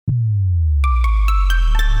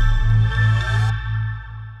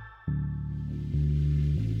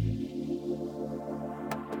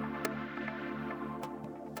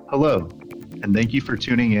Hello, and thank you for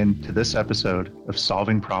tuning in to this episode of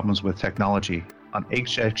Solving Problems with Technology on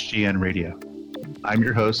HXGN Radio. I'm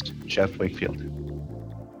your host, Jeff Wakefield.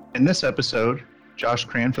 In this episode, Josh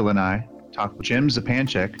Cranfield and I talk with Jim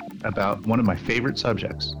Zupanczyk about one of my favorite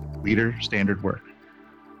subjects, leader standard work.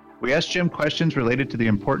 We asked Jim questions related to the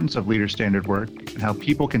importance of leader standard work and how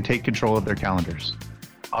people can take control of their calendars.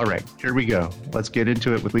 All right, here we go. Let's get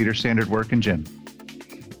into it with leader standard work and Jim.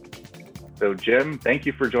 So Jim, thank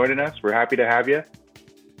you for joining us. We're happy to have you.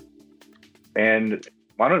 And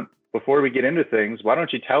before we get into things, why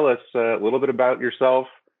don't you tell us a little bit about yourself,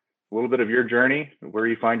 a little bit of your journey, where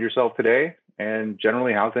you find yourself today, and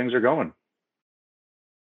generally how things are going.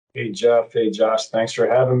 Hey, Jeff. Hey, Josh. Thanks for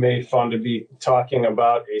having me. Fun to be talking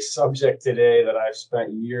about a subject today that I've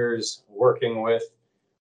spent years working with,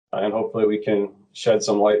 and hopefully we can shed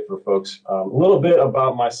some light for folks. A little bit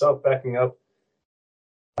about myself, backing up.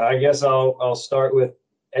 I guess I'll start with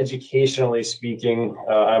educationally speaking.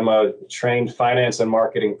 I'm a trained finance and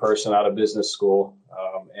marketing person out of business school,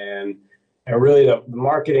 and really the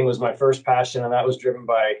marketing was my first passion, and that was driven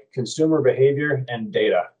by consumer behavior and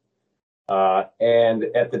data. And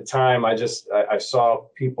at the time, I saw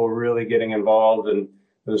people really getting involved, and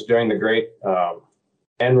it was during the great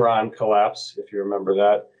Enron collapse, if you remember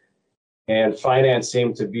that. And finance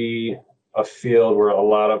seemed to be a field where a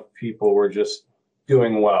lot of people were just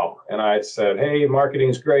doing well. And I said, hey,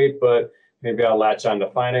 marketing's great, but maybe I'll latch on to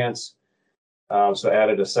finance. So I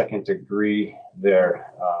added a second degree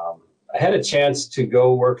there. I had a chance to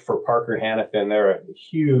go work for Parker Hannifin. They're a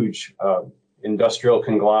huge industrial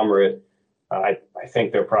conglomerate. I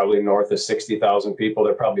think they're probably north of 60,000 people.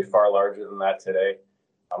 They're probably far larger than that today.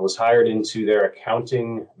 I was hired into their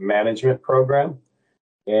accounting management program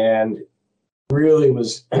and really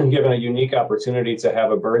was given a unique opportunity to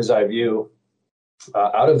have a bird's eye view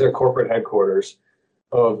out of their corporate headquarters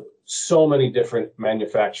of so many different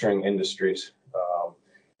manufacturing industries.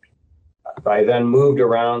 I then moved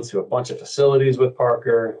around to a bunch of facilities with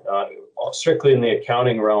Parker, strictly in the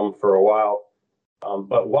accounting realm for a while.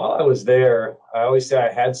 But while I was there, I always say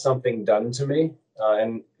I had something done to me.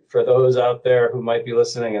 And for those out there who might be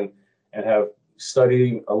listening and have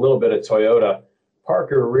studied a little bit of Toyota,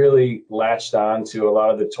 Parker really latched on to a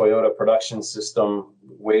lot of the Toyota production system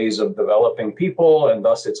ways of developing people and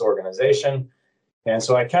thus its organization. And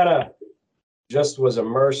so I kind of just was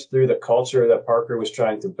immersed through the culture that Parker was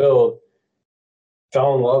trying to build,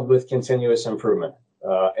 fell in love with continuous improvement.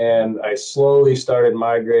 And I slowly started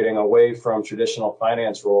migrating away from traditional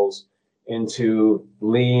finance roles into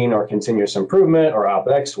lean or continuous improvement or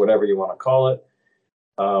OpEx, whatever you want to call it.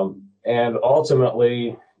 And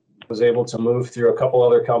ultimately was able to move through a couple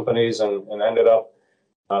other companies and ended up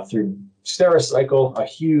through Stericycle, a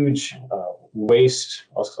huge waste,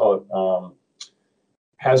 I'll call it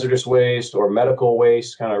hazardous waste or medical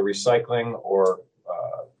waste, kind of recycling or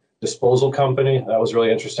disposal company. That was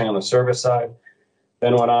really interesting on the service side.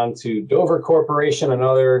 Then went on to Dover Corporation,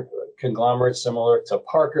 another conglomerate similar to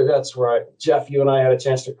Parker. That's where Jeff, you and I had a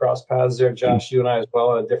chance to cross paths there. Josh, you and I as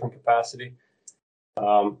well in a different capacity.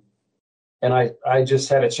 And I just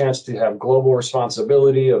had a chance to have global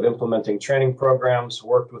responsibility of implementing training programs,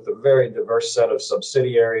 worked with a very diverse set of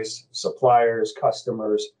subsidiaries, suppliers,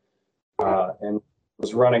 customers, and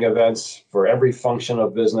was running events for every function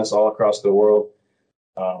of business all across the world.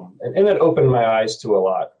 And it opened my eyes to a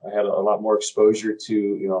lot. I had a lot more exposure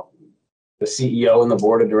to, the CEO and the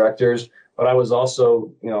board of directors, but I was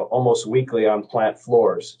also, almost weekly on plant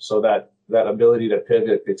floors. So that ability to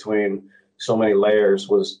pivot between so many layers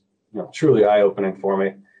was, truly eye-opening for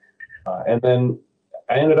me. And then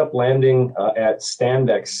I ended up landing at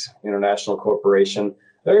Standex International Corporation.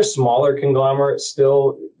 They're a smaller conglomerate,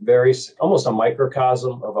 still almost a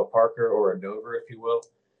microcosm of a Parker or a Dover, if you will.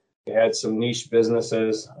 They had some niche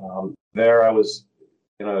businesses. There I was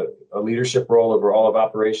in a leadership role over all of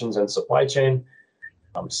operations and supply chain.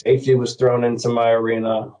 Safety was thrown into my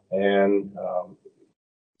arena and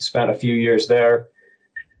spent a few years there.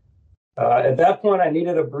 At that point, I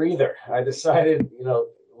needed a breather. I decided,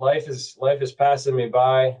 life is passing me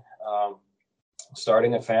by,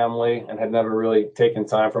 starting a family, and had never really taken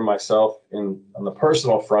time for myself on the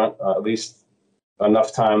personal front, at least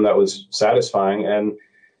enough time that was satisfying, and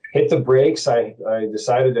hit the brakes. I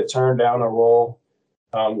decided to turn down a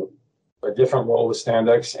different role with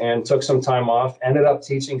Standex, and took some time off. Ended up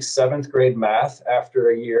teaching 7th grade math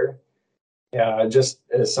after a year. Just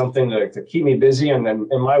as something to keep me busy and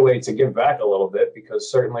in my way to give back a little bit,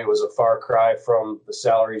 because certainly it was a far cry from the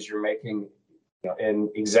salaries you're making in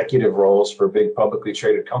executive roles for big publicly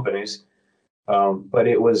traded companies. But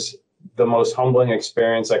it was the most humbling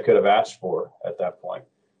experience I could have asked for at that point.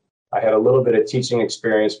 I had a little bit of teaching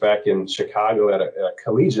experience back in Chicago at a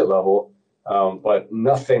collegiate level, but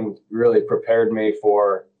nothing really prepared me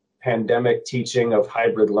for pandemic teaching of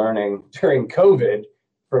hybrid learning during COVID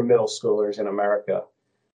for middle schoolers in America.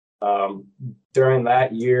 During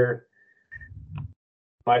that year,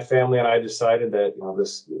 my family and I decided that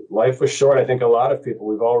this life was short. I think a lot of people,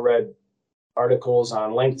 we've all read articles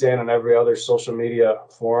on LinkedIn and every other social media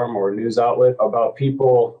forum or news outlet about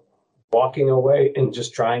people walking away and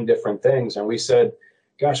just trying different things. And we said,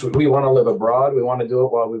 gosh, we want to live abroad. We want to do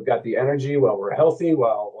it while we've got the energy, while we're healthy,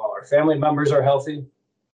 while our family members are healthy.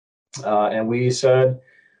 And we said,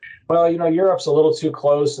 well, Europe's a little too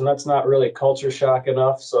close and that's not really culture shock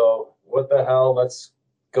enough. So what the hell, let's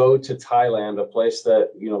go to Thailand, a place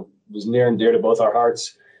that, was near and dear to both our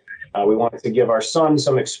hearts. We wanted to give our son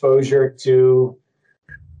some exposure to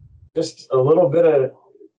just a little bit of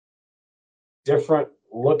different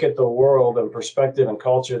look at the world and perspective and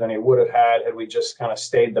culture than he would have had we just kind of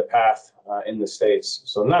stayed the path in the States.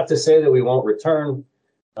 So not to say that we won't return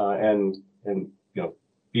and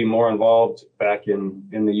be more involved back in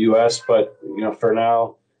the U.S., but for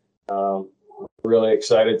now, really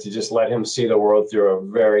excited to just let him see the world through a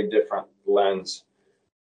very different lens.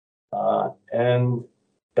 And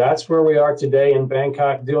that's where we are today in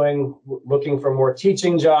Bangkok, looking for more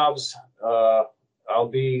teaching jobs.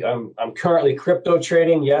 I'm currently crypto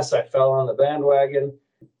trading. Yes, I fell on the bandwagon,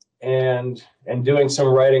 and doing some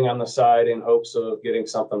writing on the side in hopes of getting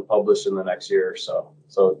something published in the next year or so.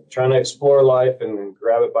 So trying to explore life and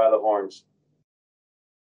grab it by the horns.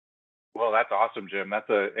 Well, that's awesome, Jim. That's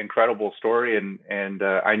an incredible story. And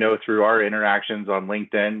I know through our interactions on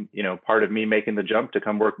LinkedIn, part of me making the jump to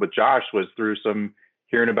come work with Josh was through some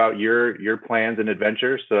hearing about your plans and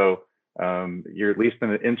adventures. So you're at least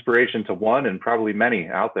an inspiration to one and probably many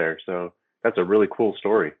out there. So that's a really cool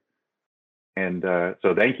story. And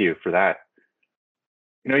so thank you for that.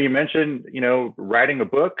 You mentioned, writing a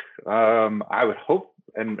book. I would hope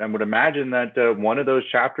and would imagine that one of those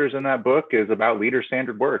chapters in that book is about leader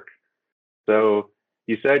standard work. So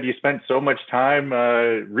you said you spent so much time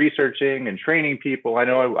researching and training people. I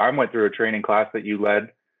know I went through a training class that you led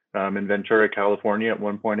in Ventura, California at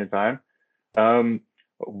one point in time.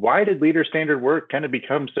 Why did leader standard work kind of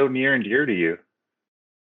become so near and dear to you?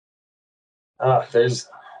 I'll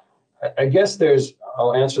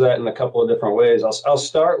answer that in a couple of different ways. I'll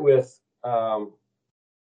start with when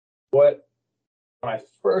I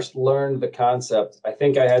first learned the concept, I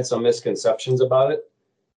think I had some misconceptions about it.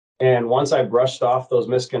 And once I brushed off those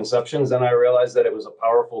misconceptions, then I realized that it was a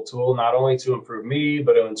powerful tool, not only to improve me,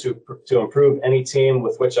 but to improve any team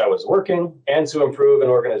with which I was working and to improve an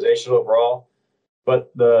organization overall.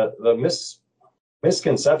 But the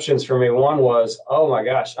misconceptions for me, one was, oh my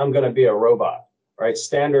gosh, I'm going to be a robot, right?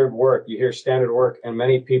 Standard work, you hear standard work, and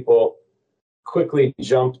many people quickly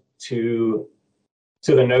jump to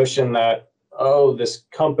the notion that, oh, this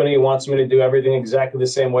company wants me to do everything exactly the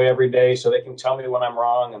same way every day so they can tell me when I'm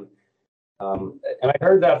wrong. And I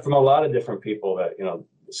heard that from a lot of different people that,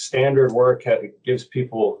 standard work gives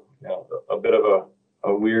people, a bit of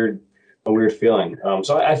a weird feeling.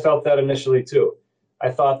 So I felt that initially too. I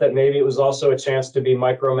thought that maybe it was also a chance to be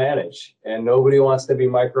micromanaged, and nobody wants to be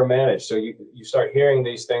micromanaged. So you start hearing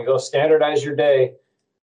these things, oh, standardize your day,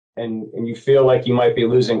 and you feel like you might be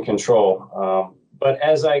losing control. But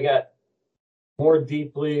as I got more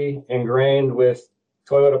deeply ingrained with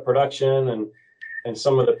Toyota production and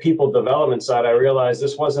some of the people development side, I realized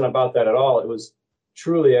this wasn't about that at all. It was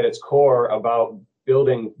truly at its core about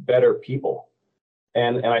building better people.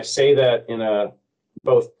 And I say that in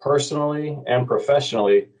both personally and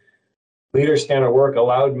professionally. Leader standard work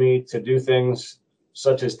allowed me to do things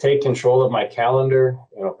such as take control of my calendar.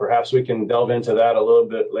 Perhaps we can delve into that a little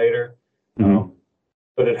bit later.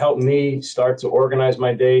 But it helped me start to organize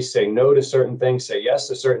my day, say no to certain things, say yes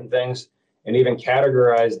to certain things, and even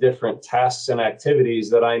categorize different tasks and activities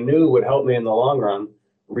that I knew would help me in the long run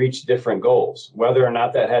reach different goals, whether or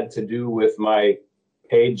not that had to do with my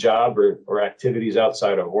paid job or activities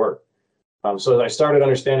outside of work. So as I started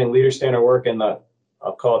understanding leader standard work and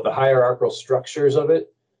I'll call it the hierarchical structures of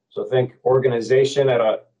it. So think organization at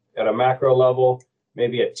a macro level,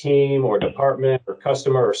 maybe a team or department or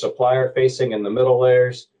customer or supplier facing in the middle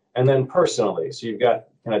layers, and then personally. So you've got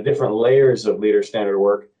kind of different layers of leader standard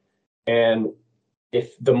work. And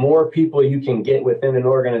if the more people you can get within an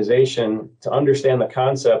organization to understand the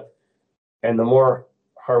concept, and the more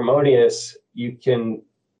harmonious you can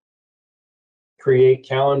create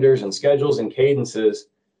calendars and schedules and cadences,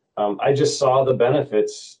 I just saw the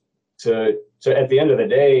benefits to at the end of the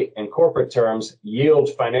day, in corporate terms,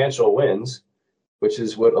 yield financial wins, which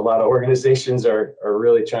is what a lot of organizations are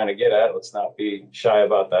really trying to get at. Let's not be shy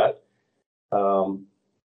about that.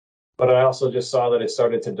 But I also just saw that it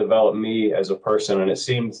started to develop me as a person, and it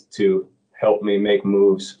seemed to help me make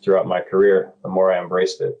moves throughout my career the more I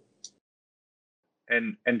embraced it.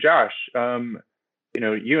 And Josh,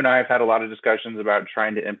 you and I have had a lot of discussions about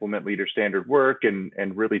trying to implement leader standard work and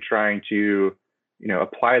really trying to,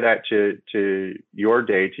 apply that to your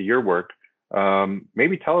day, to your work.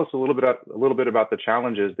 Maybe tell us a little bit about the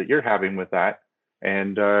challenges that you're having with that,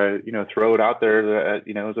 and throw it out there,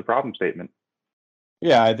 as a problem statement.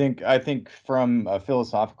 Yeah, I think from a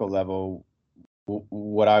philosophical level,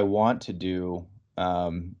 what I want to do,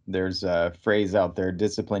 there's a phrase out there,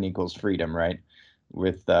 discipline equals freedom, right?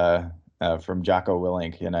 With from Jocko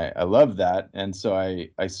Willink, and I love that. And so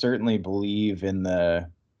I certainly believe in the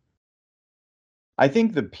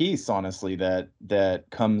piece, honestly, that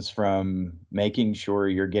comes from making sure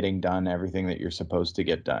you're getting done everything that you're supposed to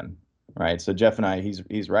get done. Right. So Jeff and I,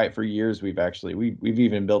 he's right. For years, we've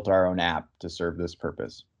even built our own app to serve this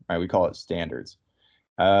purpose. Right. We call it Standards.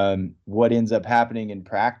 What ends up happening in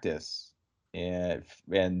practice, and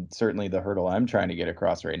certainly the hurdle I'm trying to get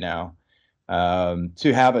across right now,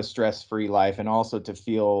 to have a stress-free life, and also to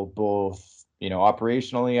feel both,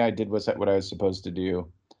 operationally, I did what I was supposed to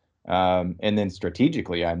do, and then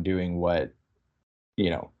strategically, I'm doing what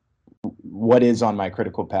is on my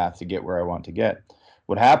critical path to get where I want to get.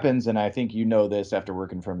 What happens, and I think this after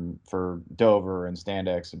working for Dover and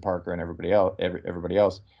Standex and Parker and everybody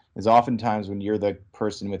else, is oftentimes when you're the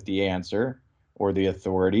person with the answer or the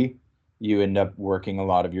authority, you end up working a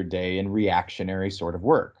lot of your day in reactionary sort of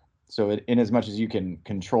work. So in as much as you can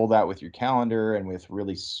control that with your calendar and with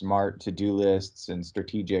really smart to-do lists and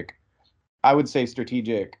strategic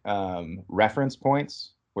reference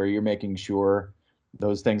points where you're making sure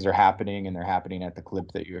those things are happening and they're happening at the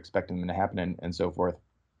clip that you expect them to happen, and so forth.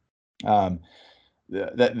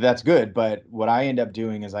 That's good. But what I end up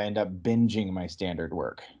doing is I end up binging my standard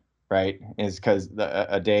work, right? Is because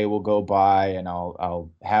a day will go by and I'll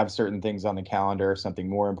have certain things on the calendar, something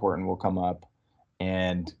more important will come up.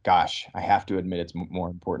 And gosh, I have to admit it's more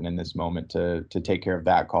important in this moment to take care of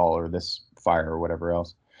that call or this fire or whatever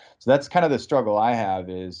else. So that's kind of the struggle I have,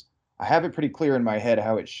 is I have it pretty clear in my head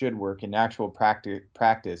how it should work. In actual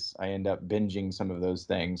practice, I end up binging some of those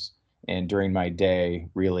things, and during my day,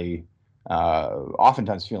 really,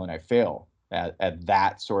 oftentimes feeling I fail at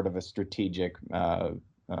that sort of a strategic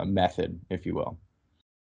method, if you will.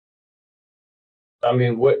 I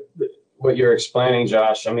mean, what you're explaining,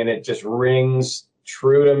 Josh, I mean, it just rings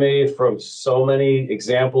true to me from so many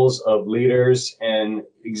examples of leaders in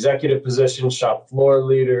executive positions, shop floor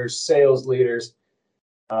leaders, sales leaders.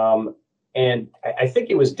 And I think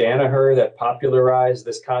it was Danaher that popularized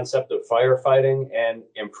this concept of firefighting and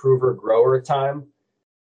improver grower time.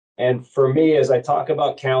 And for me, as I talk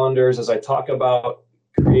about calendars, as I talk about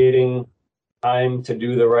creating time to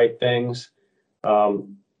do the right things,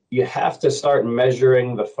 you have to start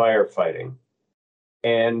measuring the firefighting.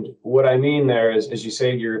 And what I mean there is, as you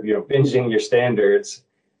say, you're binging your standards.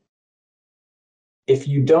 If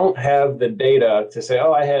you don't have the data to say,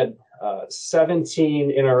 oh, I had 17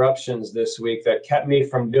 interruptions this week that kept me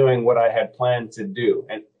from doing what I had planned to do.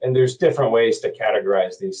 And there's different ways to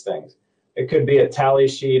categorize these things. It could be a tally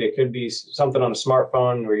sheet. It could be something on a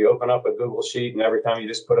smartphone where you open up a Google Sheet and every time you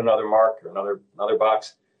just put another mark or another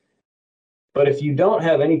box. But if you don't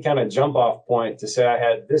have any kind of jump off point to say I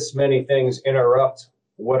had this many things interrupt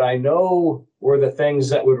what I know were the things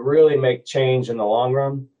that would really make change in the long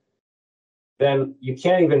run, then you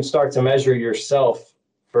can't even start to measure yourself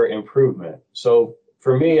for improvement. So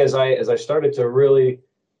for me, as I started to really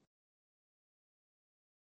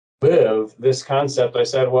live this concept, I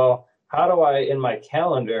said, well, how do I, in my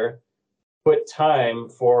calendar, put time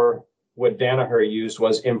for what Danaher used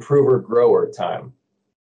was improver grower time?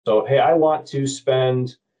 So, hey, I want to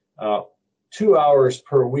spend 2 hours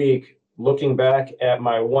per week looking back at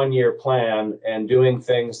my 1-year plan and doing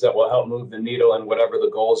things that will help move the needle and whatever the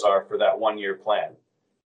goals are for that 1-year plan.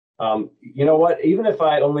 You know what? Even if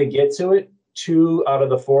I only get to it 2 out of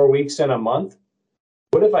the 4 weeks in a month,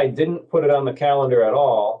 what if I didn't put it on the calendar at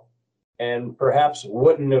all and perhaps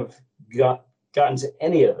wouldn't have gotten to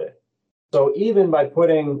any of it? So even by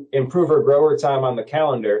putting improver grower time on the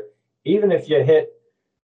calendar, even if you get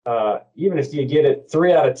it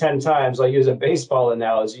 3 out of 10 times, I'll use a baseball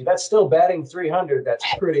analogy, that's still batting 300. That's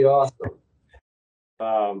pretty awesome.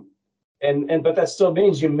 But that still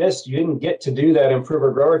means you didn't get to do that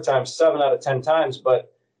improver grower time 7 out of 10 times.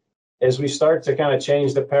 But as we start to kind of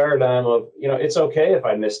change the paradigm of, it's okay if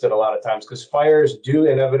I missed it a lot of times, because fires do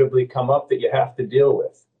inevitably come up that you have to deal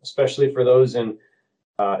with, especially for those in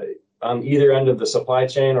on either end of the supply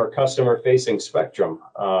chain or customer facing spectrum.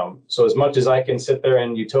 So as much as I can sit there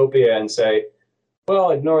in utopia and say,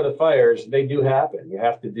 well, ignore the fires, they do happen. You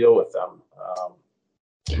have to deal with them.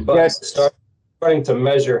 But Yes. starting to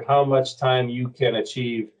measure how much time you can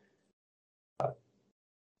achieve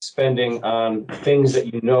spending on things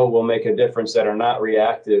that you know will make a difference that are not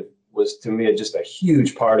reactive was, to me, just a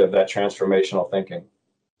huge part of that transformational thinking.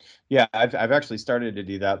 Yeah, I've actually started to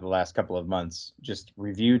do that the last couple of months. Just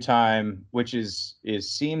review time, which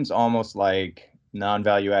seems almost like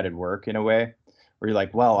non-value added work in a way, where you're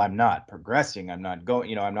like, well, I'm not progressing, I'm not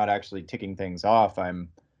going, I'm not actually ticking things off. I'm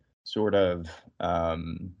sort of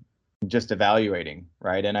just evaluating,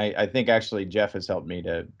 right? And I think actually Jeff has helped me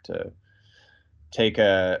to take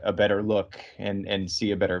a better look and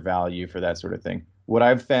see a better value for that sort of thing. What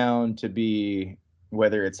I've found to be,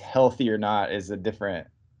 whether it's healthy or not is a different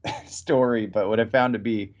story, but what I found to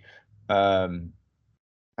be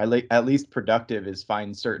at least productive is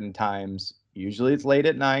find certain times. Usually it's late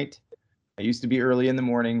at night. I used to be early in the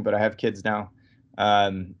morning, but I have kids now,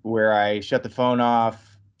 where I shut the phone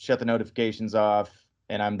off, shut the notifications off,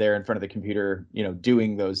 and I'm there in front of the computer,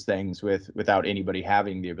 doing those things without anybody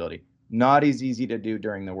having the ability. Not as easy to do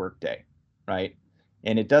during the workday, right?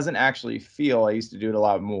 And it doesn't actually feel. I used to do it a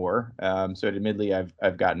lot more, so admittedly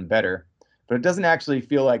I've gotten better. But it doesn't actually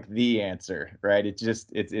feel like the answer, right?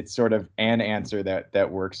 It's sort of an answer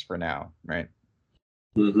that works for now, right?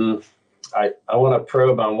 Mm-hmm. I want to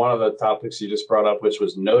probe on one of the topics you just brought up, which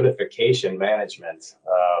was notification management.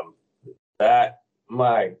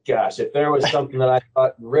 My gosh, if there was something that I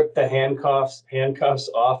thought ripped the handcuffs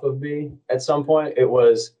off of me at some point, it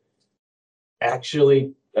was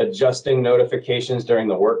actually adjusting notifications during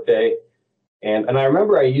the workday. And I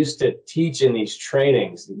remember I used to teach in these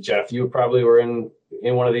trainings. Jeff, you probably were in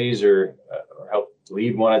one of these or helped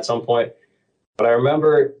lead one at some point. But I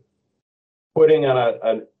remember putting on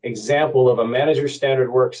an example of a manager standard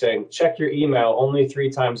work saying, check your email only 3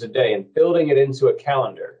 times a day and building it into a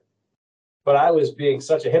calendar. But I was being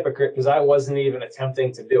such a hypocrite because I wasn't even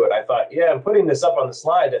attempting to do it. I thought, yeah, I'm putting this up on the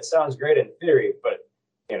slide. That sounds great in theory, but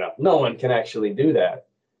no one can actually do that.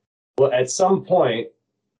 Well, at some point,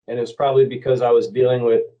 and it was probably because I was dealing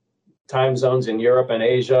with time zones in Europe and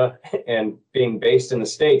Asia and being based in the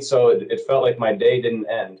States. So it felt like my day didn't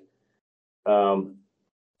end.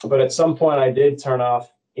 But at some point I did turn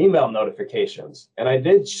off email notifications and I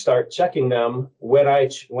did start checking them when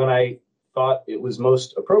I thought it was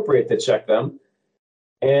most appropriate to check them.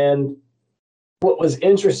 And what was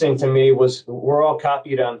interesting to me was we're all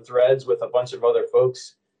copied on threads with a bunch of other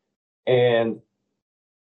folks. And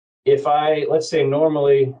if let's say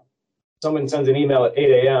normally someone sends an email at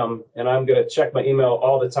 8 a.m. and I'm going to check my email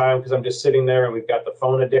all the time because I'm just sitting there and we've got the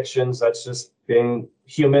phone addictions. That's just being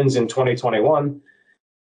humans in 2021.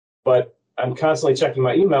 But I'm constantly checking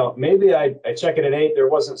my email. Maybe I check it at 8. There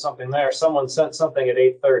wasn't something there. Someone sent something at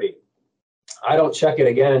 8:30. I don't check it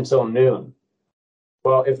again until noon.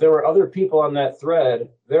 Well, if there were other people on that thread,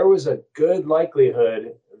 there was a good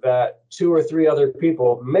likelihood that 2 or 3 other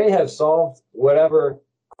people may have solved whatever,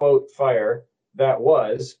 quote, fire that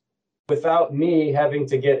was without me having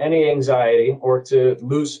to get any anxiety or to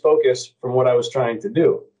lose focus from what I was trying to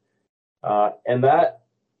do. And that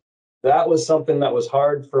was something that was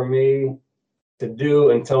hard for me to do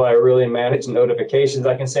until I really managed notifications.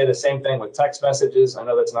 I can say the same thing with text messages. I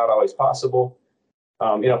know that's not always possible.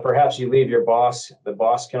 Perhaps you leave your boss, the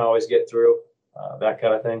boss can always get through, that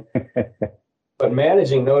kind of thing. But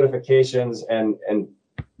managing notifications and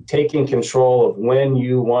taking control of when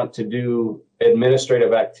you want to do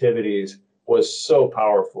administrative activities was so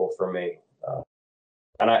powerful for me.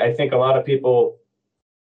 And I think a lot of people,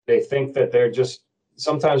 they think that they're just,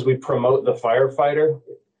 sometimes we promote the firefighter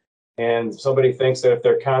and somebody thinks that if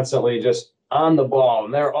they're constantly just on the ball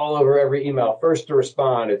and they're all over every email, first to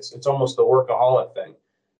respond, it's almost the workaholic thing.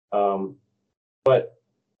 But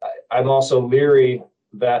I'm also leery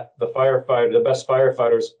that the best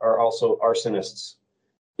firefighters are also arsonists.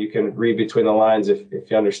 You can read between the lines if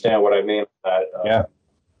you understand what I mean. Yeah,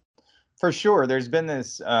 for sure. There's been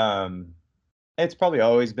this, it's probably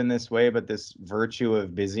always been this way, but this virtue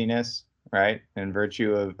of busyness, right? And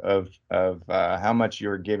virtue of how much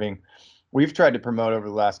you're giving. We've tried to promote over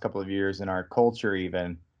the last couple of years in our culture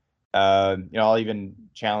even. I'll even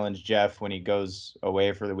challenge Jeff when he goes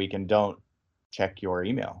away for the weekend, don't check your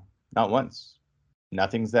email. Not once.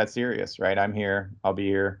 Nothing's that serious, right? I'm here. I'll be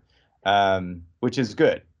here, which is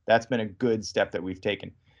good. That's been a good step that we've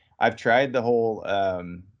taken. I've tried the whole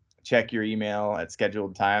check your email at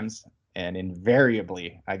scheduled times, and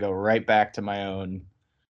invariably I go right back to my own,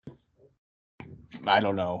 I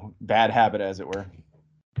don't know, bad habit, as it were.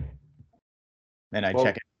 and I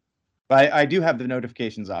check it. But I do have the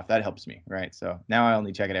notifications off. That helps me, right? So now I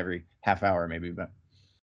only check it every half hour, maybe. But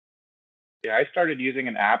yeah, I started using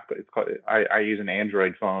an app. It's called. I use an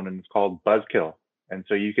Android phone, and it's called Buzzkill. And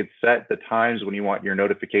so you could set the times when you want your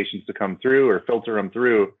notifications to come through or filter them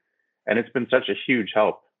through, and it's been such a huge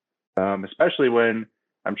help, especially when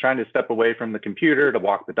I'm trying to step away from the computer to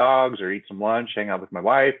walk the dogs or eat some lunch, hang out with my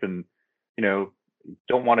wife, and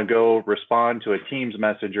don't want to go respond to a Teams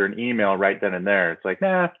message or an email right then and there. It's like,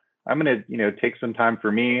 nah, I'm going to, take some time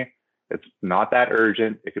for me. It's not that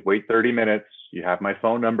urgent. It could wait 30 minutes. You have my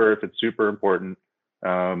phone number if it's super important.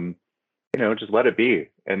 Just let it be.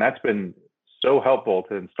 And that's been so helpful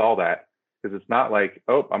to install that, because it's not like,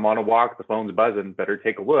 oh, I'm on a walk, the phone's buzzing, better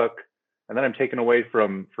take a look. And then I'm taken away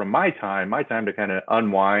from my time to kind of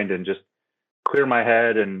unwind and just clear my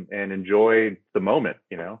head and enjoy the moment,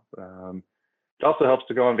 It also helps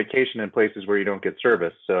to go on vacation in places where you don't get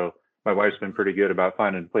service. So my wife's been pretty good about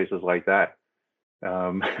finding places like that.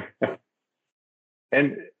 And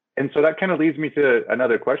so that kind of leads me to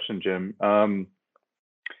another question, Jim. How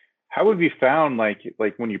have you found, like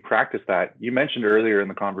when you practice that? You mentioned earlier in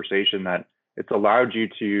the conversation that it's allowed you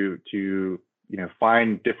to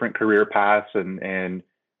find different career paths and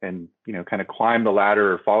kind of climb the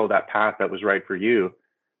ladder or follow that path that was right for you.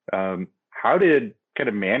 How did kind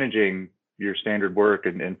of managing your standard work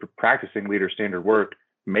and practicing leader standard work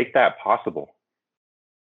make that possible?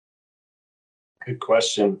 Good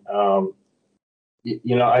question.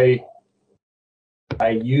 I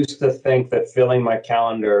used to think that filling my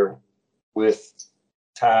calendar with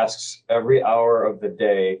tasks every hour of the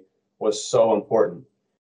day was so important.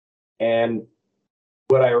 And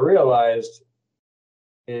what I realized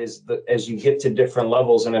is that as you get to different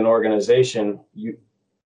levels in an organization, we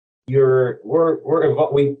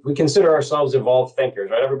consider ourselves evolved thinkers,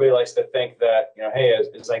 right? Everybody likes to think that, hey,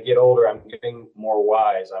 as I get older, I'm getting more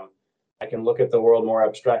wise. I can look at the world more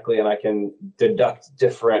abstractly, and I can deduct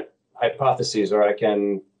different hypotheses, or I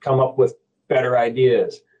can come up with better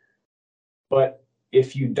ideas. But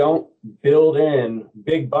if you don't build in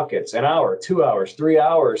big buckets, an hour, 2 hours, 3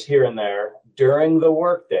 hours here and there during the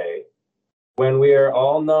workday, when we are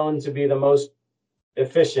all known to be the most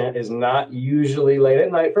efficient is not usually late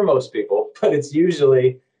at night for most people, but it's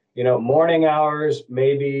usually, morning hours,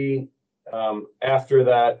 maybe after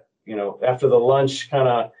that, after the lunch kind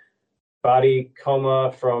of body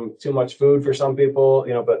coma from too much food for some people,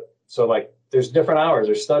 but so like there's different hours.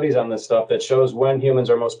 There's studies on this stuff that shows when humans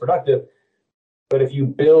are most productive. But if you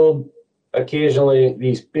build occasionally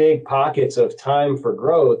these big pockets of time for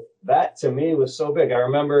growth, that to me was so big. I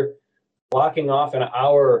remember blocking off an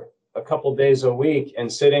hour a couple days a week and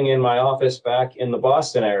sitting in my office back in the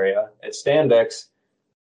Boston area at Standex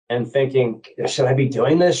and thinking, should I be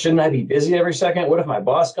doing this? Shouldn't I be busy every second? What if my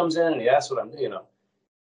boss comes in and he asks what I'm doing?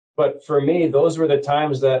 But for me, those were the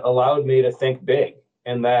times that allowed me to think big,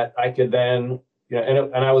 and that I could then,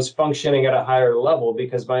 and I was functioning at a higher level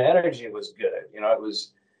because my energy was good.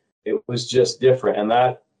 It was just different. And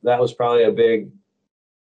that was probably a big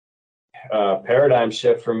paradigm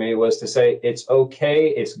shift for me, was to say, it's okay,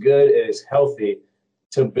 it's good, it is healthy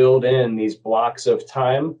to build in these blocks of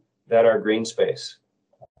time that are green space.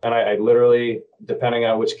 And I literally, depending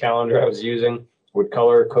on which calendar I was using, would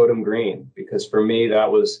color code them green, because for me,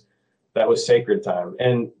 that was sacred time.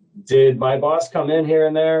 And did my boss come in here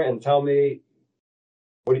and there and tell me,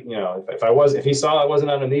 if he saw I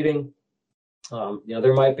wasn't on a meeting,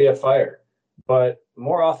 there might be a fire. But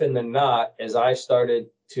more often than not, as I started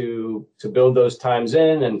to build those times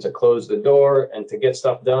in and to close the door and to get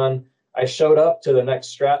stuff done, I showed up to the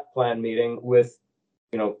next strat plan meeting with,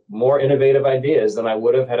 more innovative ideas than I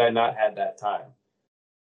would have had I not had that time.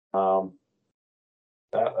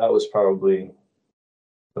 That was probably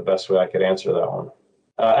the best way I could answer that one.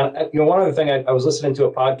 And one other thing, I was listening to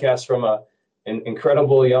a podcast from an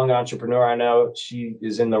incredible young entrepreneur I know. She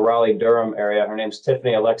is in the Raleigh-Durham area. Her name's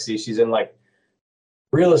Tiffany Alexi. She's in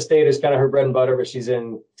real estate is kind of her bread and butter, but she's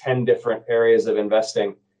in 10 different areas of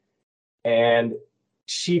investing. And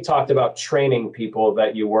she talked about training people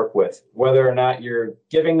that you work with, whether or not you're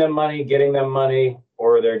giving them money, getting them money,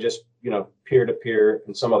 or they're just, peer-to-peer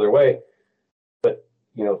in some other way. But,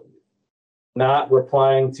 not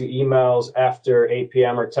replying to emails after 8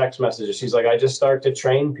 p.m. or text messages. She's like, I just start to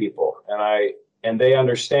train people, and they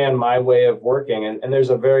understand my way of working. And there's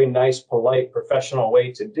a very nice, polite, professional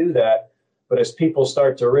way to do that. But as people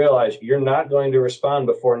start to realize you're not going to respond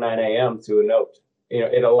before 9 a.m. to a note,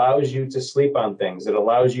 it allows you to sleep on things. It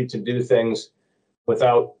allows you to do things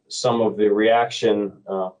without some of the reaction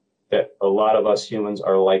that a lot of us humans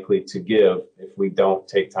are likely to give if we don't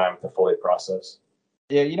take time to fully process.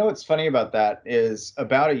 Yeah, you know what's funny about that is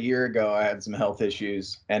about a year ago, I had some health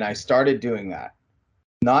issues and I started doing that.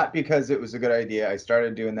 Not because it was a good idea. I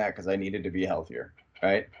started doing that because I needed to be healthier,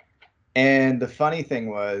 right? And the funny thing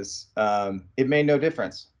was, it made no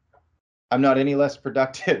difference. I'm not any less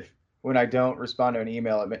productive when I don't respond to an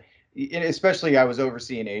email. Especially I was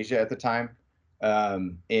overseeing Asia at the time.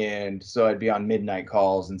 And so I'd be on midnight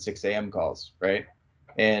calls and 6 a.m. calls, right?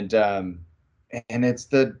 And it's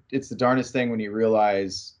the darnest thing when you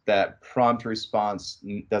realize that prompt response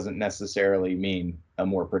doesn't necessarily mean a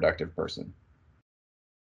more productive person.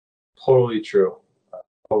 Totally true.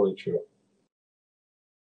 Totally true.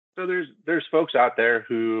 So there's folks out there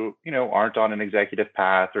who, aren't on an executive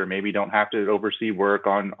path, or maybe don't have to oversee work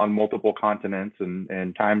on multiple continents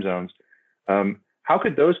and time zones. How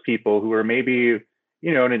could those people who are maybe,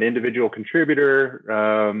 in an individual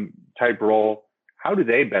contributor type role, how do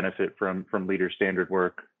they benefit from leader standard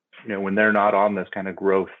work, when they're not on this kind of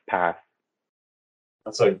growth path?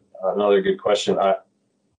 That's another good question.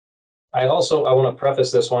 I want to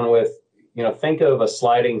preface this one with, think of a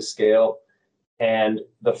sliding scale, and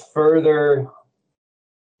the further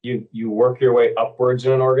you work your way upwards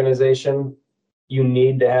in an organization, you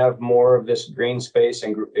need to have more of this green space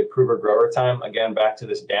and improver grower time. Again, back to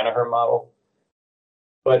this Danaher model.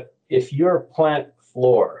 But if you're plant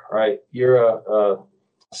floor, right, you're a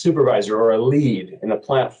supervisor or a lead in a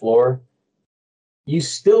plant floor, you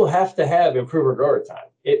still have to have improver grower time.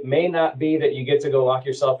 It may not be that you get to go lock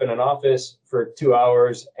yourself in an office for 2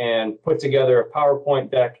 hours and put together a PowerPoint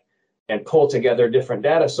deck and pull together different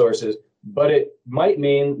data sources, but it might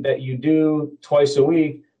mean that you do twice a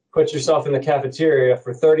week, put yourself in the cafeteria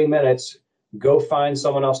for 30 minutes, go find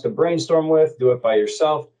someone else to brainstorm with, do it by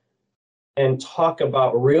yourself, and talk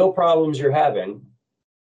about real problems you're having.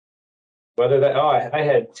 Whether that, I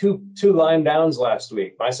had two line downs last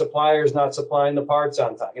week. My supplier's not supplying the parts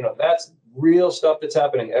on time. That's real stuff that's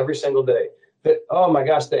happening every single day. But, oh my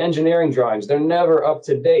gosh, the engineering drawings, they're never up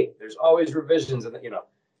to date. There's always revisions. And,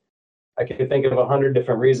 I can think of 100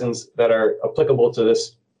 different reasons that are applicable to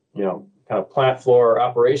this, kind of plant floor or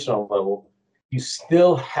operational level. You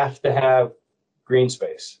still have to have green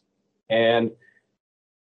space. And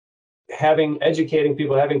educating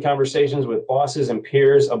people, having conversations with bosses and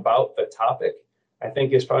peers about the topic, I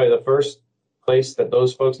think is probably the first place that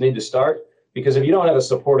those folks need to start. Because if you don't have a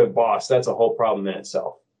supportive boss, that's a whole problem in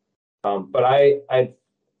itself. But I'd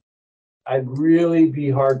really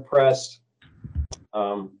be hard pressed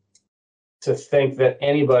to think that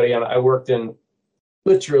anybody, and I worked in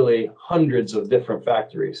literally hundreds of different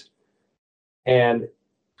factories, and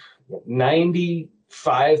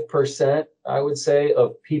 95%, I would say,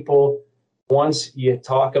 of people, once you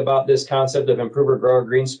talk about this concept of improver grower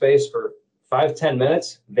green space for 5-10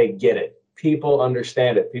 minutes, they get it. People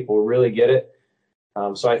understand it. People really get it.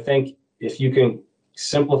 So I think if you can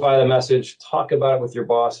simplify the message, talk about it with your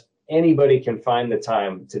boss, anybody can find the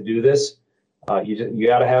time to do this. You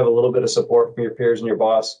got to have a little bit of support from your peers and your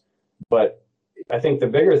boss. But I think the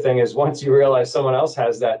bigger thing is once you realize someone else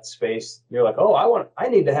has that space, you're like, oh, I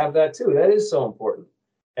need to have that too. That is so important.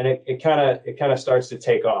 And it kind of starts to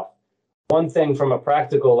take off. One thing from a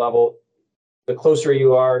practical level, the closer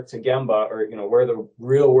you are to Gemba, or where the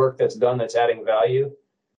real work that's done that's adding value,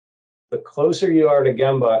 the closer you are to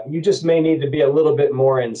Gemba, you just may need to be a little bit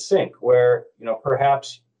more in sync, where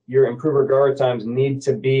perhaps your improver grower times need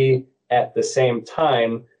to be at the same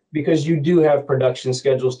time, because you do have production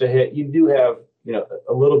schedules to hit. You do have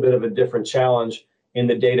a little bit of a different challenge in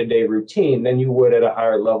the day-to-day routine than you would at a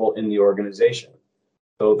higher level in the organization.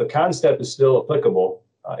 So the concept is still applicable.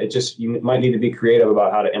 You might need to be creative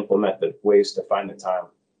about how to implement the ways to find the time.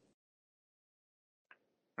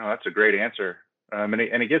 Oh, that's a great answer. And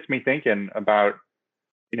it gets me thinking about,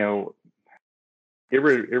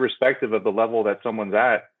 irrespective of the level that someone's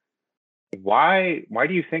at, why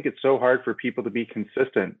do you think it's so hard for people to be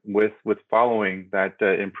consistent with following that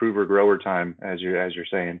improver grower time, as you're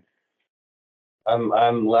saying?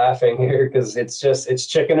 I'm laughing here because it's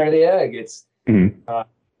chicken or the egg. It's a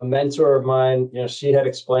mentor of mine. She had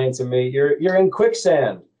explained to me, you're in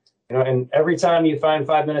quicksand. And every time you find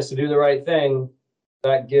 5 minutes to do the right thing,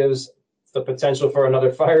 that gives the potential for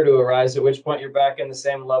another fire to arise. At which point you're back in the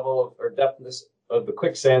same level or depthness of the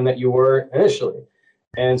quicksand that you were initially.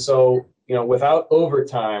 And so, without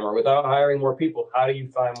overtime or without hiring more people, how do you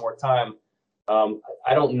find more time?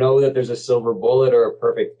 I don't know that there's a silver bullet or a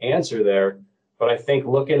perfect answer there, but I think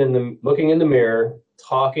looking in the mirror,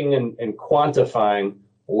 talking and quantifying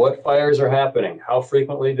what fires are happening, how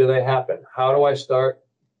frequently do they happen, how do I start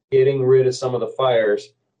getting rid of some of the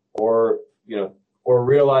fires, or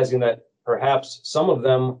realizing that perhaps some of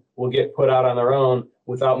them will get put out on their own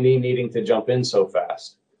without me needing to jump in so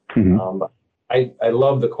fast. Mm-hmm. But I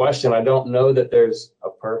love the question. I don't know that there's a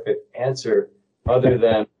perfect answer other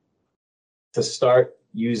than to start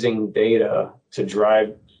using data to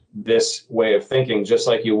drive this way of thinking, just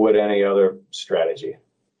like you would any other strategy.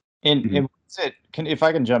 And what's it? If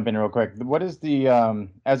I can jump in real quick, what is the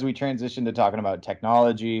as we transition to talking about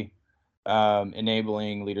technology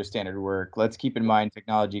enabling leader standard work? Let's keep in mind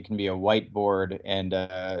technology can be a whiteboard and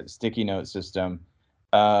a sticky note system,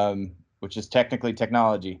 which is technically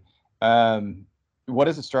technology. What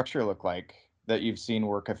does the structure look like that you've seen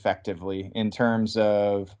work effectively in terms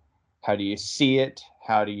of how do you see it?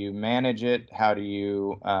 How do you manage it? How do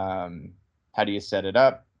you set it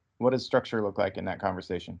up? What does structure look like in that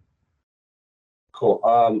conversation?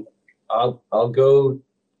 Cool. I'll go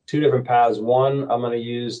two different paths. One, I'm going to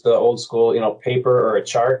use the old school, paper or a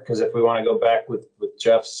chart, because if we want to go back with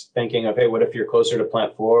Jeff's thinking of, hey, what if you're closer to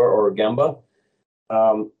plant 4 or Gemba?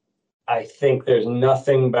 I think there's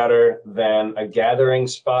nothing better than a gathering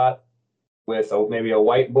spot with maybe a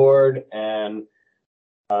whiteboard and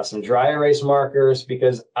some dry erase markers,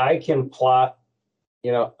 because I can plot,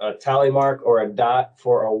 a tally mark or a dot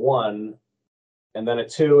for a 1 and then a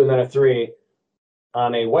 2 and then a 3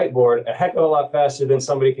 on a whiteboard a heck of a lot faster than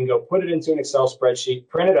somebody can go put it into an Excel spreadsheet,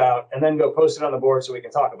 print it out, and then go post it on the board so we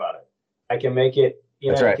can talk about it. I can make it,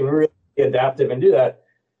 That's right. I can really be adaptive and do that.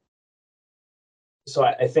 So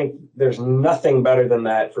I think there's nothing better than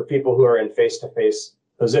that for people who are in face-to-face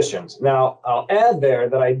positions. Now, I'll add there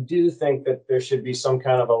that I do think that there should be some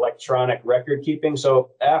kind of electronic record keeping.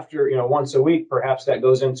 So after, once a week, perhaps that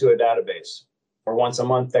goes into a database, or once a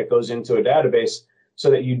month that goes into a database, so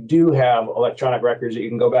that you do have electronic records that you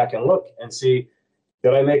can go back and look and see,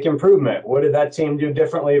 did I make improvement? What did that team do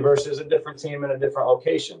differently versus a different team in a different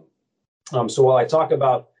location? So while I talk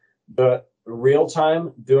about the real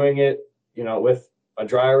time doing it, with a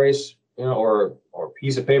dry erase, or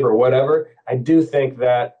piece of paper or whatever, I do think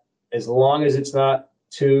that as long as it's not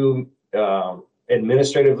too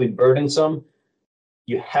administratively burdensome,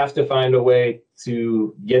 you have to find a way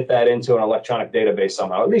to get that into an electronic database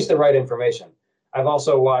somehow, at least the right information. I've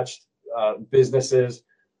also watched businesses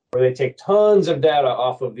where they take tons of data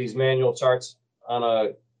off of these manual charts on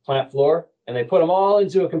a plant floor, and they put them all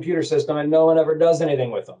into a computer system, and no one ever does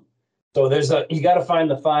anything with them. So you got to find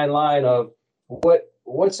the fine line of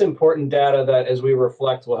what's important data that, as we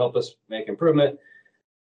reflect, will help us make improvement.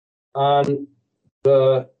 You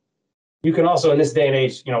can also, in this day and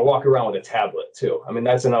age, walk around with a tablet too. I mean,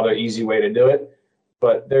 that's another easy way to do it.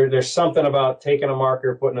 But there's something about taking a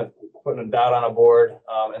marker, putting a dot on a board,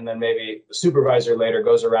 and then maybe the supervisor later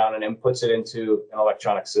goes around and inputs it into an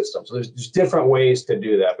electronic system. So there's different ways to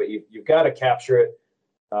do that, but you've got to capture it.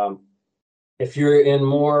 If you're in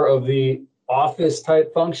more of the office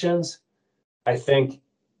type functions, I think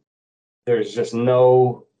there's just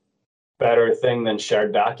no better thing than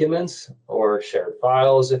shared documents or shared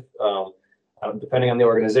files. If depending on the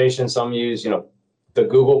organization, some use, the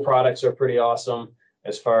Google products are pretty awesome.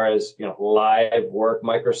 As far as live work,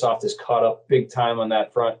 Microsoft is caught up big time on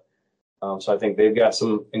that front. So I think they've got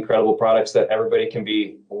some incredible products that everybody can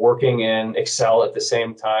be working in Excel at the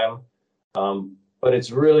same time. But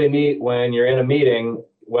it's really neat when you're in a meeting,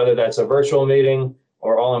 whether that's a virtual meeting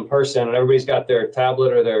or all in person, and everybody's got their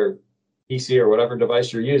tablet or their PC or whatever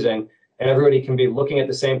device you're using, and everybody can be looking at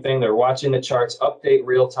the same thing. They're watching the charts, update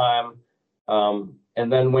real time.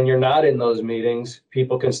 And then when you're not in those meetings,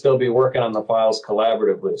 people can still be working on the files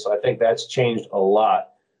collaboratively. So I think that's changed a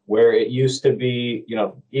lot, where it used to be,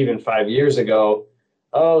 even 5 years ago,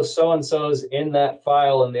 oh, so-and-so's in that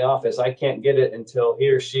file in the office. I can't get it until he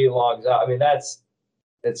or she logs out. I mean,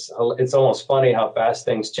 it's almost funny how fast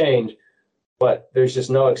things change, but there's just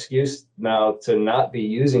no excuse now to not be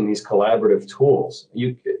using these collaborative tools.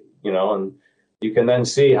 And you can then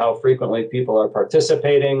see how frequently people are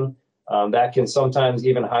participating. That can sometimes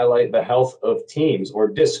even highlight the health of teams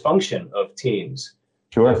or dysfunction of teams.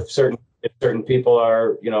 Sure. If certain people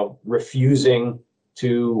are, refusing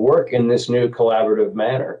to work in this new collaborative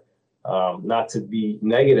manner. Not to be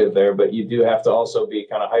negative there, but you do have to also be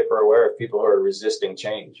kind of hyper aware of people who are resisting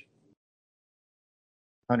change.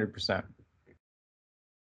 100%.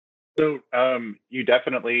 So you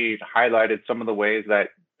definitely highlighted some of the ways that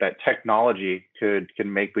technology can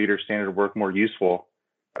make leader standard work more useful.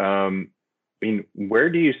 Where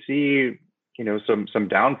do you see, some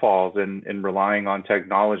downfalls in relying on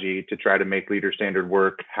technology to try to make leader standard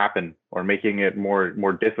work happen, or making it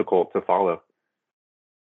more difficult to follow?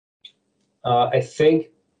 I think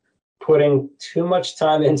putting too much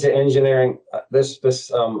time into engineering,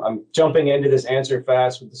 I'm jumping into this answer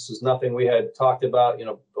fast. This is nothing we had talked about,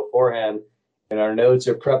 beforehand, in our notes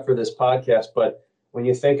or prep for this podcast, but when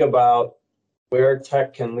you think about where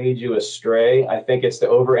tech can lead you astray, I think it's the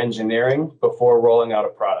over-engineering before rolling out a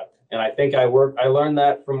product. And I think I learned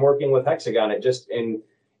that from working with Hexagon. It just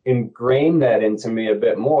ingrained that into me a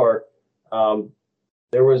bit more.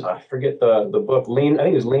 There was, I forget the book, Lean, I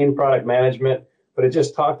think it was Lean Product Management, but it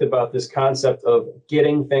just talked about this concept of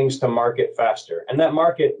getting things to market faster. And that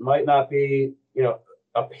market might not be,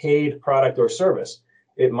 a paid product or service.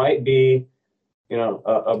 It might be,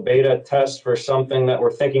 a beta test for something that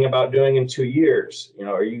we're thinking about doing in 2 years.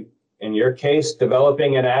 Are you, in your case,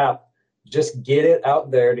 developing an app? Just get it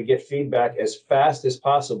out there to get feedback as fast as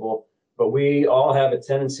possible. But we all have a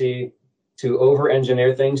tendency to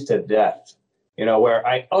over-engineer things to death. Where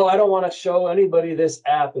I don't want to show anybody this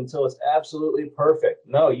app until it's absolutely perfect.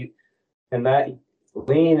 No, and that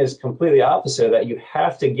Lean is completely opposite of that. You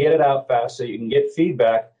have to get it out fast so you can get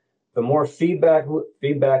feedback. The more feedback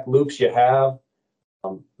loops you have,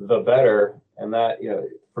 the better. And that,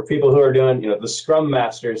 for people who are doing, the Scrum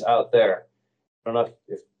Masters out there, I don't know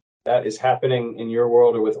if that is happening in your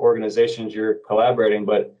world or with organizations you're collaborating,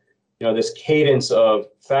 but, this cadence of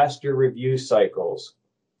faster review cycles,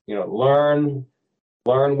 learn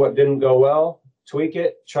what didn't go well, tweak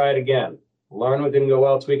it, try it again. Learn what didn't go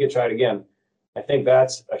well, tweak it, try it again. I think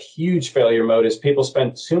that's a huge failure mode is people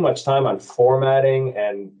spend too much time on formatting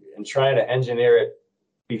and trying to engineer it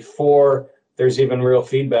before there's even real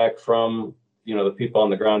feedback from, the people on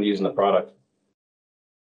the ground using the product.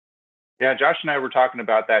 Yeah, Josh and I were talking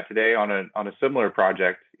about that today on a similar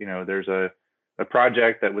project. There's a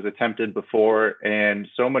project that was attempted before and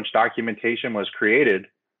so much documentation was created,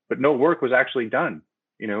 but no work was actually done.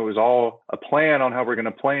 It was all a plan on how we're going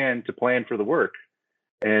to plan for the work.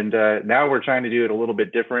 And now we're trying to do it a little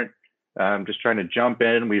bit different. Just trying to jump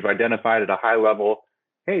in. We've identified at a high level,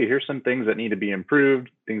 hey, here's some things that need to be improved,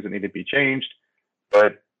 things that need to be changed,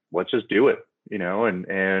 but let's just do it,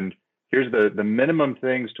 and here's the minimum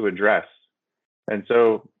things to address. And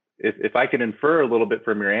so if I can infer a little bit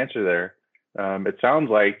from your answer there, it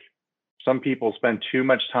sounds like some people spend too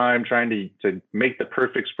much time trying to make the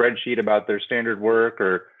perfect spreadsheet about their standard work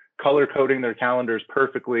or color coding their calendars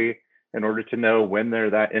perfectly in order to know when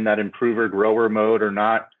they're in that improver grower mode or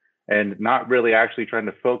not, and not really actually trying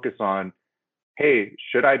to focus on, hey,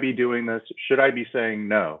 should I be doing this? Should I be saying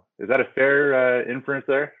no? Is that a fair inference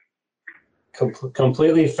there?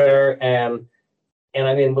 Completely fair. And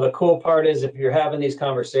I mean, the cool part is if you're having these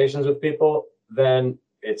conversations with people, then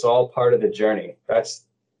it's all part of the journey. That's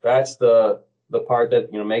the part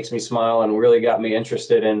that makes me smile and really got me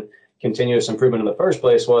interested in continuous improvement in the first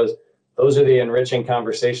place. Was those are the enriching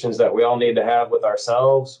conversations that we all need to have with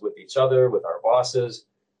ourselves, with each other, with our bosses.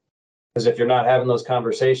 Because if you're not having those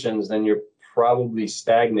conversations, then you're probably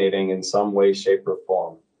stagnating in some way, shape, or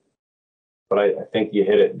form. But I think you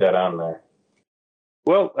hit it dead on there.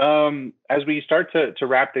 Well, as we start to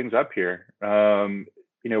wrap things up here,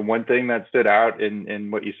 one thing that stood out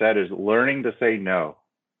in what you said is learning to say no.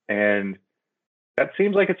 And that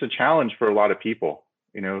seems like it's a challenge for a lot of people,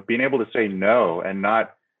 being able to say no and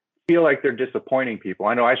not feel like they're disappointing people.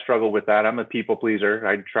 I know I struggle with that. I'm a people pleaser.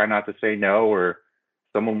 I try not to say no, or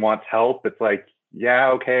someone wants help. It's like, yeah,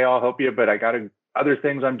 okay, I'll help you, but I got other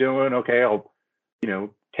things I'm doing. Okay, I'll,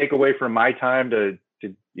 take away from my time to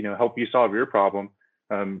help you solve your problem.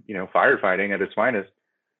 Firefighting at its finest.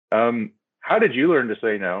 How did you learn to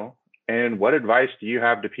say no? And what advice do you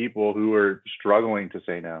have to people who are struggling to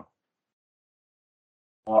say no?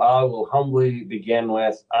 Well, I will humbly begin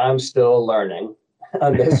with, I'm still learning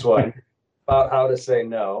on this one about how to say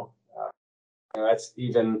no. That's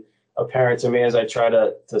even apparent to me as I try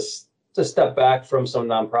to step back from some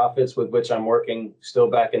nonprofits with which I'm working still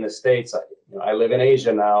back in the States. I live in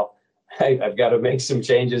Asia now. I've got to make some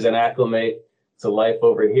changes and acclimate to life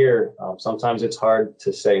over here. Sometimes it's hard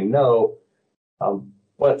to say no,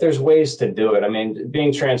 but there's ways to do it. I mean,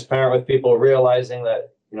 being transparent with people, realizing that,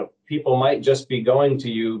 people might just be going to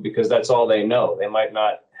you because that's all they know. They might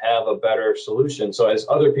not have a better solution. So as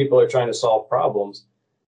other people are trying to solve problems,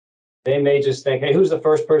 they may just think, hey, who's the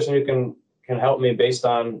first person who can help me based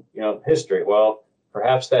on, history? Well,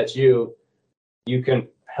 perhaps that's you. You can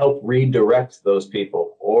help redirect those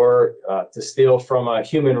people, or to steal from a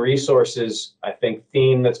human resources, I think,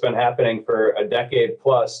 theme that's been happening for a decade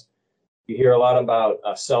plus. You hear a lot about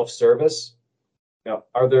self-service.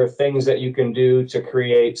 Are there things that you can do to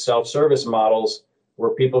create self-service models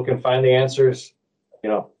where people can find the answers,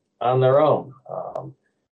 on their own?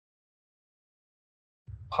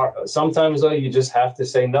 Sometimes, though, you just have to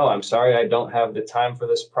say, no, I'm sorry, I don't have the time for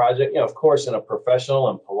this project. Of course, in a professional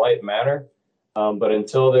and polite manner. But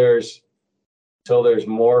until there's until there's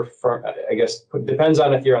more firm, I guess it depends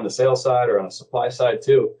on if you're on the sales side or on the supply side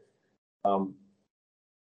too.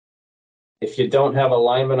 If you don't have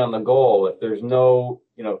alignment on the goal, if there's no,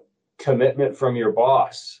 commitment from your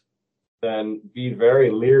boss, then be very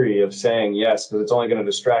leery of saying yes, because it's only going to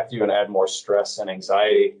distract you and add more stress and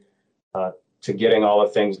anxiety to getting all the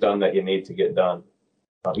things done that you need to get done.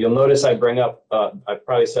 You'll notice I bring up, I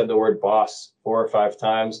probably said the word boss 4 or 5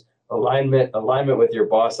 times. Alignment with your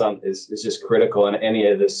boss is just critical in any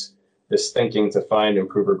of this thinking to find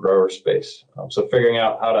improver grower space. So figuring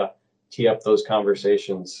out how to tee up those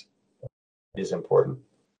conversations is important.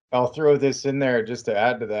 I'll throw this in there just to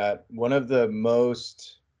add to that. One of the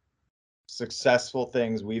most successful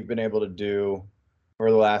things we've been able to do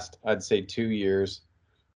over the last, I'd say, 2 years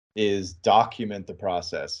is document the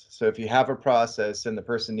process. So if you have a process and the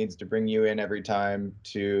person needs to bring you in every time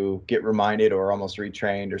to get reminded or almost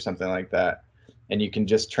retrained or something like that, and you can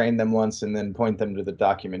just train them once and then point them to the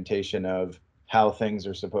documentation of how things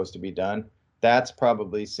are supposed to be done, that's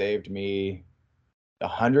probably saved me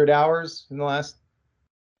 100 hours in the last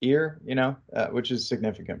year, which is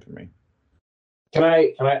significant for me. Can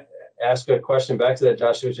I ask a question back to that,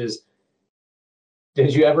 Josh, which is,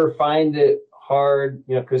 did you ever find it hard,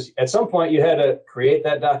 because at some point you had to create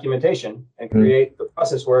that documentation and create the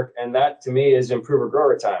process work, and that to me is improver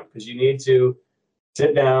grower time, because you need to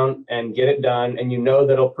sit down and get it done, and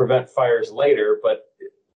that'll prevent fires later, but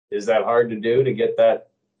is that hard to do, to get that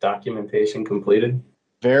documentation completed?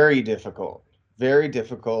 Very difficult.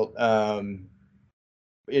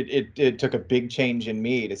 It took a big change in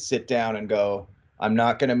me to sit down and go, I'm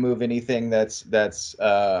not going to move anything that's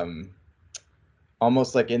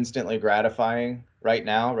almost like instantly gratifying right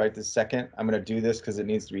now, right this second. I'm going to do this because it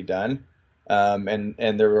needs to be done.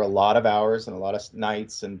 And there were a lot of hours and a lot of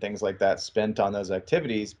nights and things like that spent on those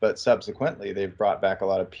activities, but subsequently they've brought back a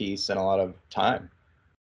lot of peace and a lot of time.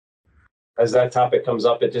 As that topic comes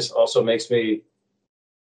up, it just also makes me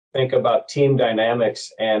think about team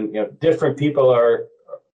dynamics, and different people are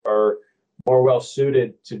more well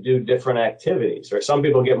suited to do different activities, or some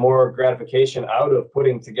people get more gratification out of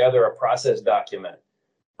putting together a process document.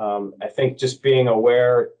 I think just being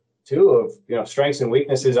aware too of strengths and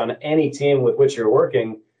weaknesses on any team with which you're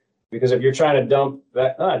working, because if you're trying to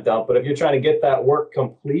if you're trying to get that work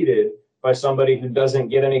completed by somebody who doesn't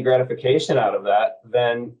get any gratification out of that,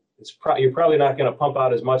 then you're probably not going to pump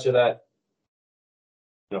out as much of that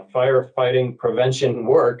firefighting prevention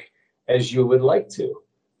work as you would like to.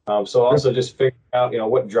 So also just figuring out,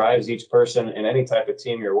 what drives each person in any type of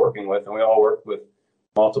team you're working with. And we all work with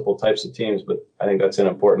multiple types of teams, but I think that's an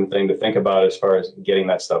important thing to think about as far as getting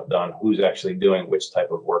that stuff done. Who's actually doing which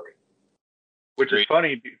type of work? Which is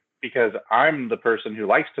funny, because I'm the person who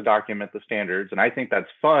likes to document the standards, and I think that's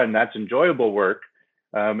fun. That's enjoyable work.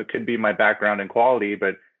 It could be my background in quality,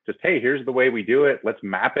 but just, hey, here's the way we do it. Let's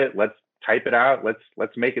map it. Let's type it out.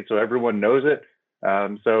 Let's make it so everyone knows it.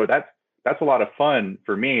 So that's a lot of fun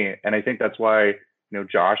for me. And I think that's why,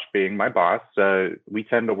 Josh being my boss, we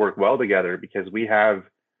tend to work well together, because we have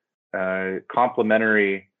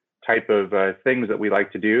complementary type of things that we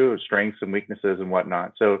like to do, strengths and weaknesses and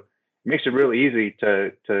whatnot. So it makes it really easy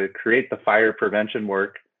to create the fire prevention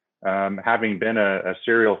work, having been a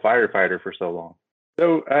serial firefighter for so long.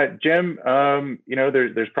 So, Jim,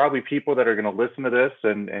 there's probably people that are going to listen to this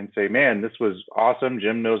and say, man, this was awesome.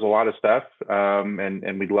 Jim knows a lot of stuff.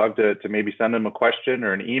 And we'd love to maybe send him a question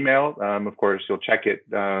or an email. Of course, you'll check it,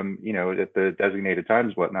 at the designated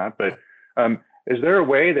times, whatnot. But is there a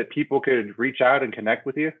way that people could reach out and connect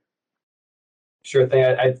with you? Sure thing.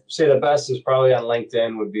 I'd say the best is probably on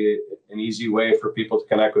LinkedIn would be an easy way for people to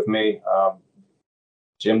connect with me.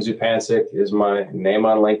 Jim Zupancic is my name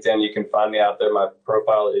on LinkedIn. You can find me out there. My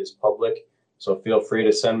profile is public, so feel free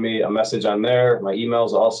to send me a message on there. My email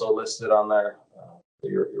is also listed on there.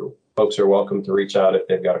 Your folks are welcome to reach out if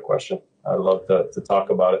they've got a question. I'd love to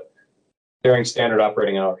talk about it during standard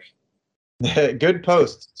operating hours. Good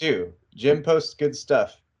posts too. Jim posts good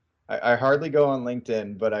stuff. I hardly go on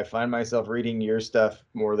LinkedIn, but I find myself reading your stuff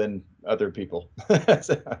more than other people.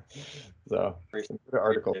 so good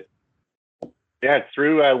article. Yeah, it's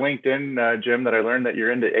through LinkedIn, Jim, that I learned that you're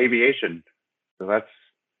into aviation. So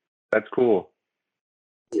that's cool.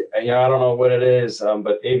 Yeah, I don't know what it is,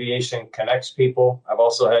 but aviation connects people. I've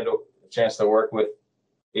also had a chance to work with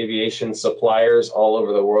aviation suppliers all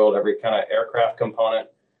over the world, every kind of aircraft component.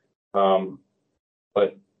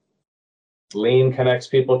 But lean connects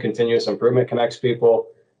people, continuous improvement connects people,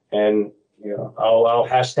 and I'll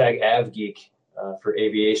hashtag AvGeek for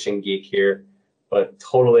aviation geek here, but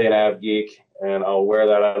totally an AvGeek. And I'll wear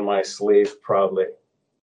that on my sleeve proudly.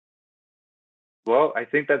 Well, I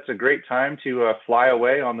think that's a great time to fly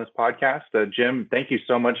away on this podcast. Jim, thank you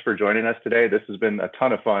so much for joining us today. This has been a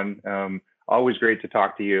ton of fun. Always great to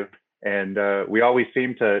talk to you. And we always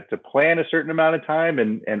seem to plan a certain amount of time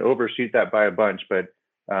and overshoot that by a bunch. But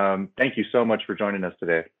thank you so much for joining us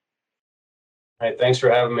today. All right, thanks for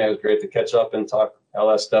having me. It was great to catch up and talk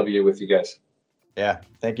LSW with you guys. Yeah,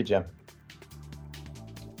 thank you, Jim.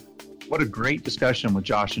 What a great discussion with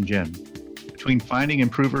Josh and Jim. Between finding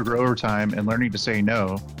improver grower time and learning to say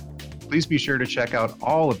no, please be sure to check out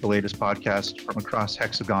all of the latest podcasts from across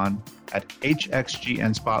Hexagon at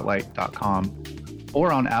hxgnspotlight.com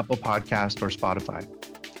or on Apple Podcast or Spotify.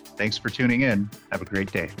 Thanks for tuning in. Have a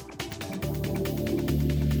great day.